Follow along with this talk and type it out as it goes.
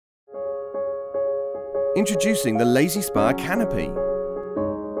Introducing the Lay-Z Spa Canopy.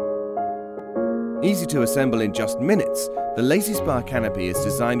 Easy to assemble in just minutes, the Lay-Z Spa Canopy is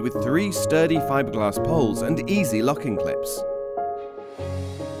designed with 3 sturdy fiberglass poles and easy locking clips.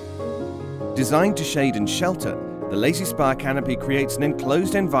 Designed to shade and shelter, the Lay-Z Spa Canopy creates an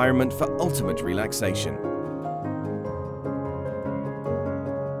enclosed environment for ultimate relaxation.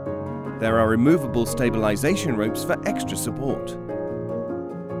 There are removable stabilization ropes for extra support.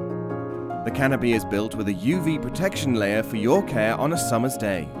 The canopy is built with a UV protection layer for your care on a summer's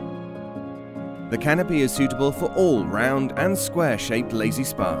day. The canopy is suitable for all round and square-shaped Lay-Z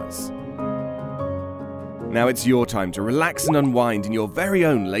spas. Now it's your time to relax and unwind in your very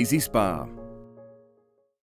own Lay-Z Spa.